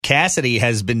Cassidy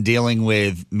has been dealing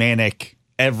with manic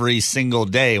every single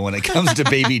day when it comes to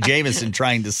baby Jameson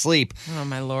trying to sleep. Oh,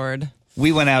 my Lord.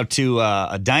 We went out to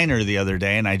a diner the other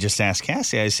day, and I just asked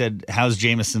Cassie, I said, how's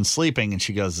Jameson sleeping? And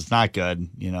she goes, it's not good.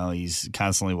 You know, he's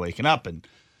constantly waking up. And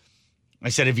I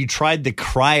said, have you tried the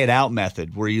cry it out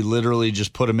method where you literally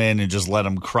just put them in and just let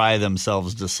them cry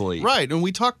themselves to sleep? Right. And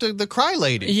we talked to the cry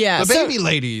lady. Yeah. The baby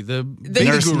lady. The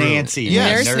Nurse guru. Nancy.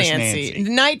 Yes. Nurse Nancy.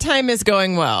 Nighttime is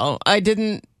going well. I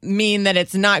didn't mean that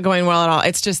it's not going well at all.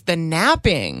 It's just the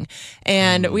napping.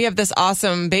 And we have this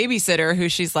awesome babysitter who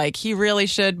she's like, he really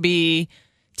should be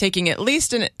taking at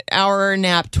least an hour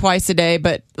nap twice a day.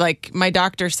 But like my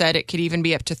doctor said, it could even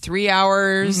be up to 3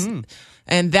 hours. Mm-hmm.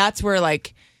 And that's where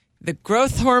like the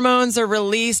growth hormones are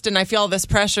released, and I feel this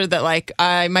pressure that, like,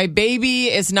 my baby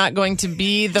is not going to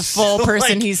be the full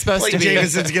person he's supposed to be.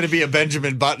 Jameson's going to be a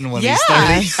Benjamin Button when he's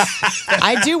 30.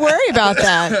 I do worry about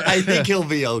that. I think he'll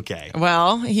be okay.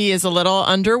 Well, he is a little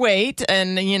underweight,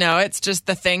 and, you know, it's just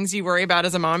the things you worry about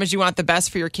as a mom is you want the best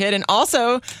for your kid. And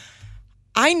also,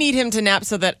 I need him to nap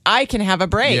so that I can have a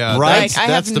break. Yeah, right. Like,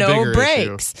 I have no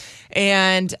breaks. Issue.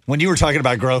 And when you were talking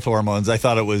about growth hormones, I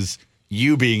thought it was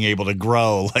you being able to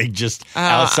grow, like just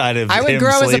outside of I would him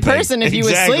grow sleeping. as a person if you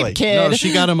would sleep, kid. No,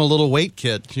 she got him a little weight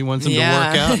kit. She wants him to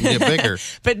work out and get bigger.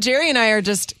 But Jerry and I are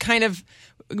just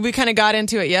we kind of got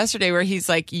into it yesterday where he's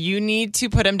like, you need to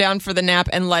put him down for the nap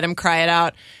and let him cry it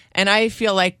out. And I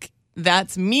feel like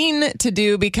that's mean to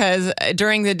do because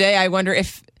during the day, I wonder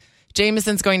if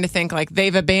Jameson's going to think like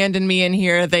they've abandoned me in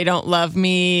here. They don't love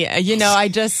me. You know,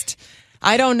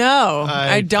 I don't know.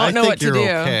 I don't know what to do.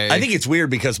 Okay. I think it's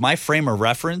weird because my frame of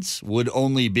reference would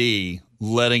only be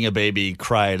letting a baby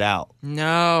cry it out.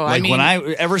 No, like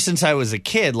ever since I was a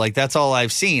kid, like that's all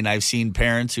I've seen. I've seen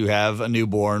parents who have a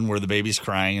newborn where the baby's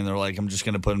crying and they're like, I'm just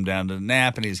going to put him down to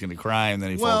nap and he's going to cry and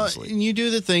then he falls asleep. And you do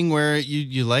the thing where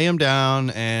you lay him down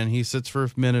and he sits for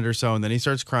a minute or so and then he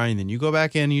starts crying. Then you go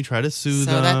back in and you try to soothe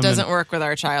him. So that doesn't work with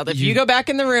our child. If you go back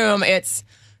in the room, it's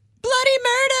bloody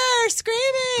murder,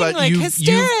 screaming, but like hysterics.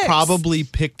 You've probably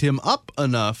picked him up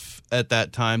enough at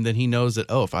that time that he knows that,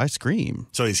 if I scream,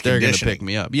 so they're going to pick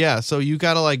me up. Yeah, so you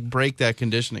got to like break that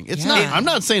conditioning. It's not. I'm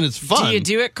not saying it's fun. Do you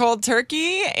do it cold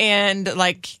turkey? And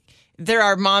like, there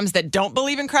are moms that don't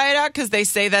believe in cry it out because they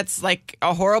say that's like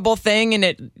a horrible thing and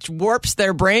it warps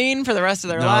their brain for the rest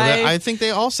of their life. I think they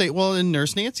all say, and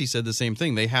Nurse Nancy said the same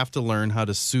thing. They have to learn how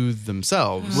to soothe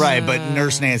themselves. Right, but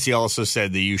Nurse Nancy also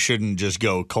said that you shouldn't just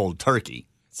go cold turkey.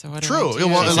 So what True. do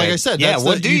Well, like I said,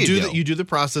 what do you do? You do the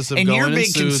process of and going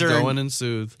and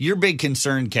soothe. Your big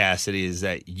concern, Cassidy, is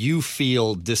that you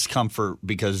feel discomfort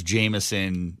because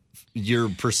Jameson, you're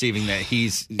perceiving that he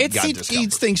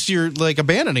thinks you're like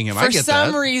abandoning him. For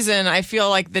some reason, I feel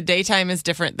like the daytime is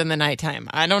different than the nighttime.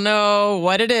 I don't know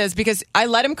what it is because I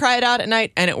let him cry it out at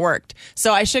night and it worked.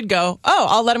 So I should go,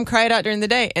 I'll let him cry it out during the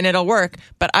day and it'll work.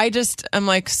 But I'm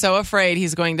like so afraid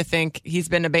he's going to think he's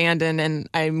been abandoned and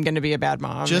I'm going to be a bad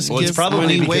mom. It's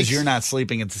probably because you're not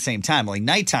sleeping at the same time. Like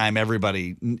nighttime,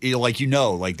 everybody, like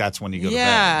that's when you go to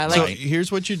bed. So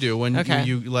here's what you do when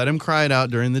you let him cry it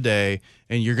out during the day.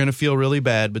 And you're going to feel really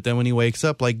bad, but then when he wakes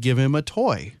up, like, give him a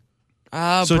toy.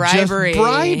 Oh, so bribery. Just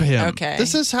bribe him. Okay.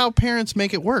 This is how parents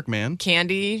make it work, man.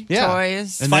 Candy,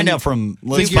 toys. And find out from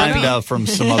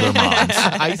some other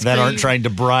moms that aren't trying to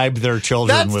bribe their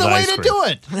children with ice cream. That's the way to do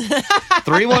it.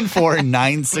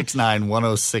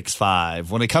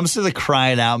 314-969-1065. When it comes to the cry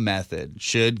it out method,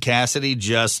 should Cassidy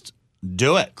just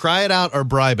do it? Cry it out or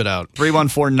bribe it out?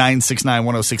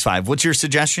 314-969-1065. What's your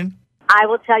suggestion? I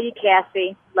will tell you,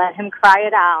 Cassie, let him cry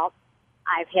it out.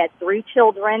 I've had 3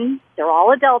 children. They're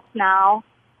all adults now.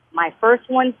 My first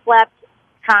one slept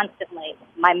constantly.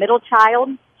 My middle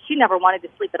child, she never wanted to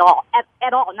sleep at all.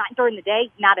 At all. Not during the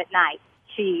day, not at night.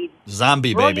 She's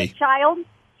zombie baby child.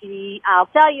 I'll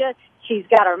tell you, she's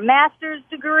got her master's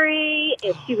degree.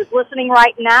 If she was listening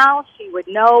right now, she would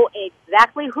know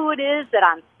exactly who it is that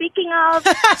I'm speaking of.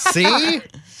 See?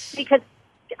 Because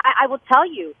I will tell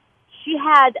you, she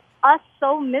had us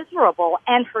so miserable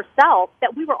and herself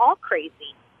that we were all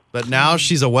crazy. But now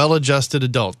she's a well-adjusted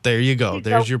adult. There you go.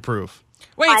 There's your proof.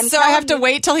 Wait, so I have to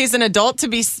wait till he's an adult to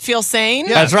feel sane?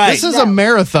 Yeah, that's right. This is a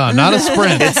marathon, not a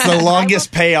sprint. It's the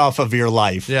longest payoff of your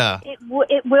life. Yeah. It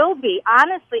will be,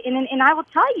 honestly. And I will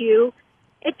tell you,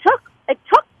 it took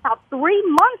about 3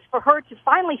 months for her to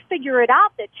finally figure it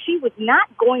out that she was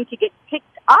not going to get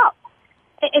picked up.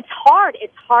 It's hard.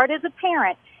 It's hard as a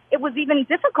parent. It was even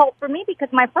difficult for me because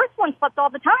my first one slept all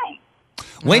the time.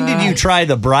 When did you try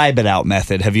the bribe it out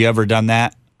method? Have you ever done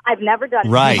that? I've never done it.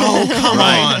 Right. Oh, come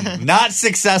on. Not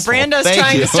successful. Brando's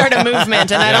trying to start a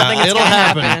movement, and I don't think it's going to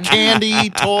happen. Candy,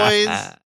 toys.